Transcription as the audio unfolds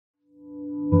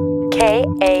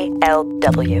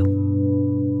KALW.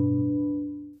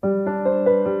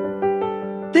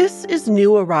 This is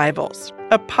New Arrivals,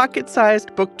 a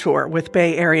pocket-sized book tour with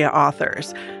Bay Area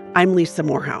authors. I'm Lisa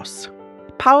Morehouse.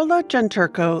 Paola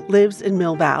Gianturco lives in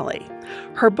Mill Valley.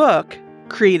 Her book,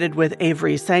 created with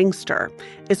Avery Sangster,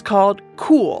 is called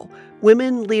Cool: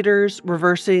 Women Leaders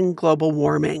Reversing Global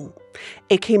Warming.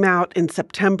 It came out in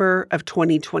September of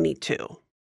 2022.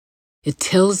 It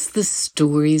tells the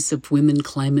stories of women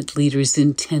climate leaders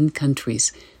in 10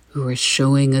 countries who are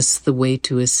showing us the way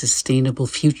to a sustainable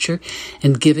future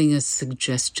and giving us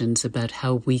suggestions about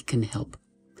how we can help.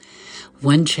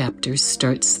 One chapter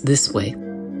starts this way.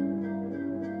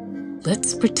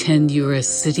 Let's pretend you're a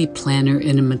city planner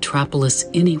in a metropolis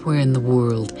anywhere in the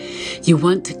world. You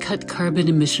want to cut carbon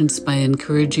emissions by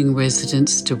encouraging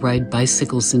residents to ride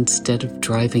bicycles instead of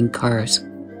driving cars.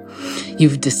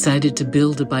 You've decided to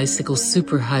build a bicycle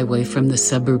superhighway from the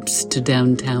suburbs to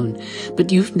downtown,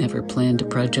 but you've never planned a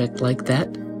project like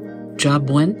that. Job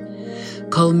 1?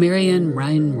 Call Marianne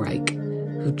Reinreich,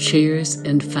 who chairs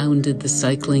and founded the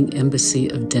Cycling Embassy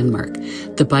of Denmark,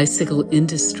 the bicycle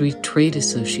industry trade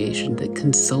association that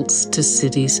consults to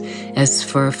cities as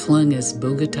far-flung as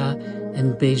Bogota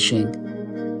and Beijing.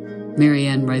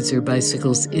 Marianne rides her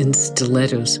bicycles in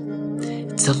stilettos.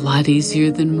 It's a lot easier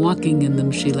than walking in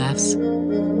them, she laughs.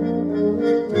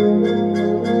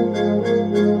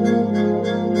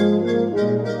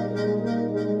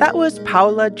 That was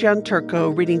Paola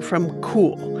Gianturco reading from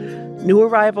Cool. New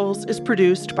Arrivals is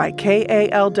produced by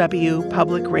KALW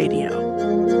Public Radio.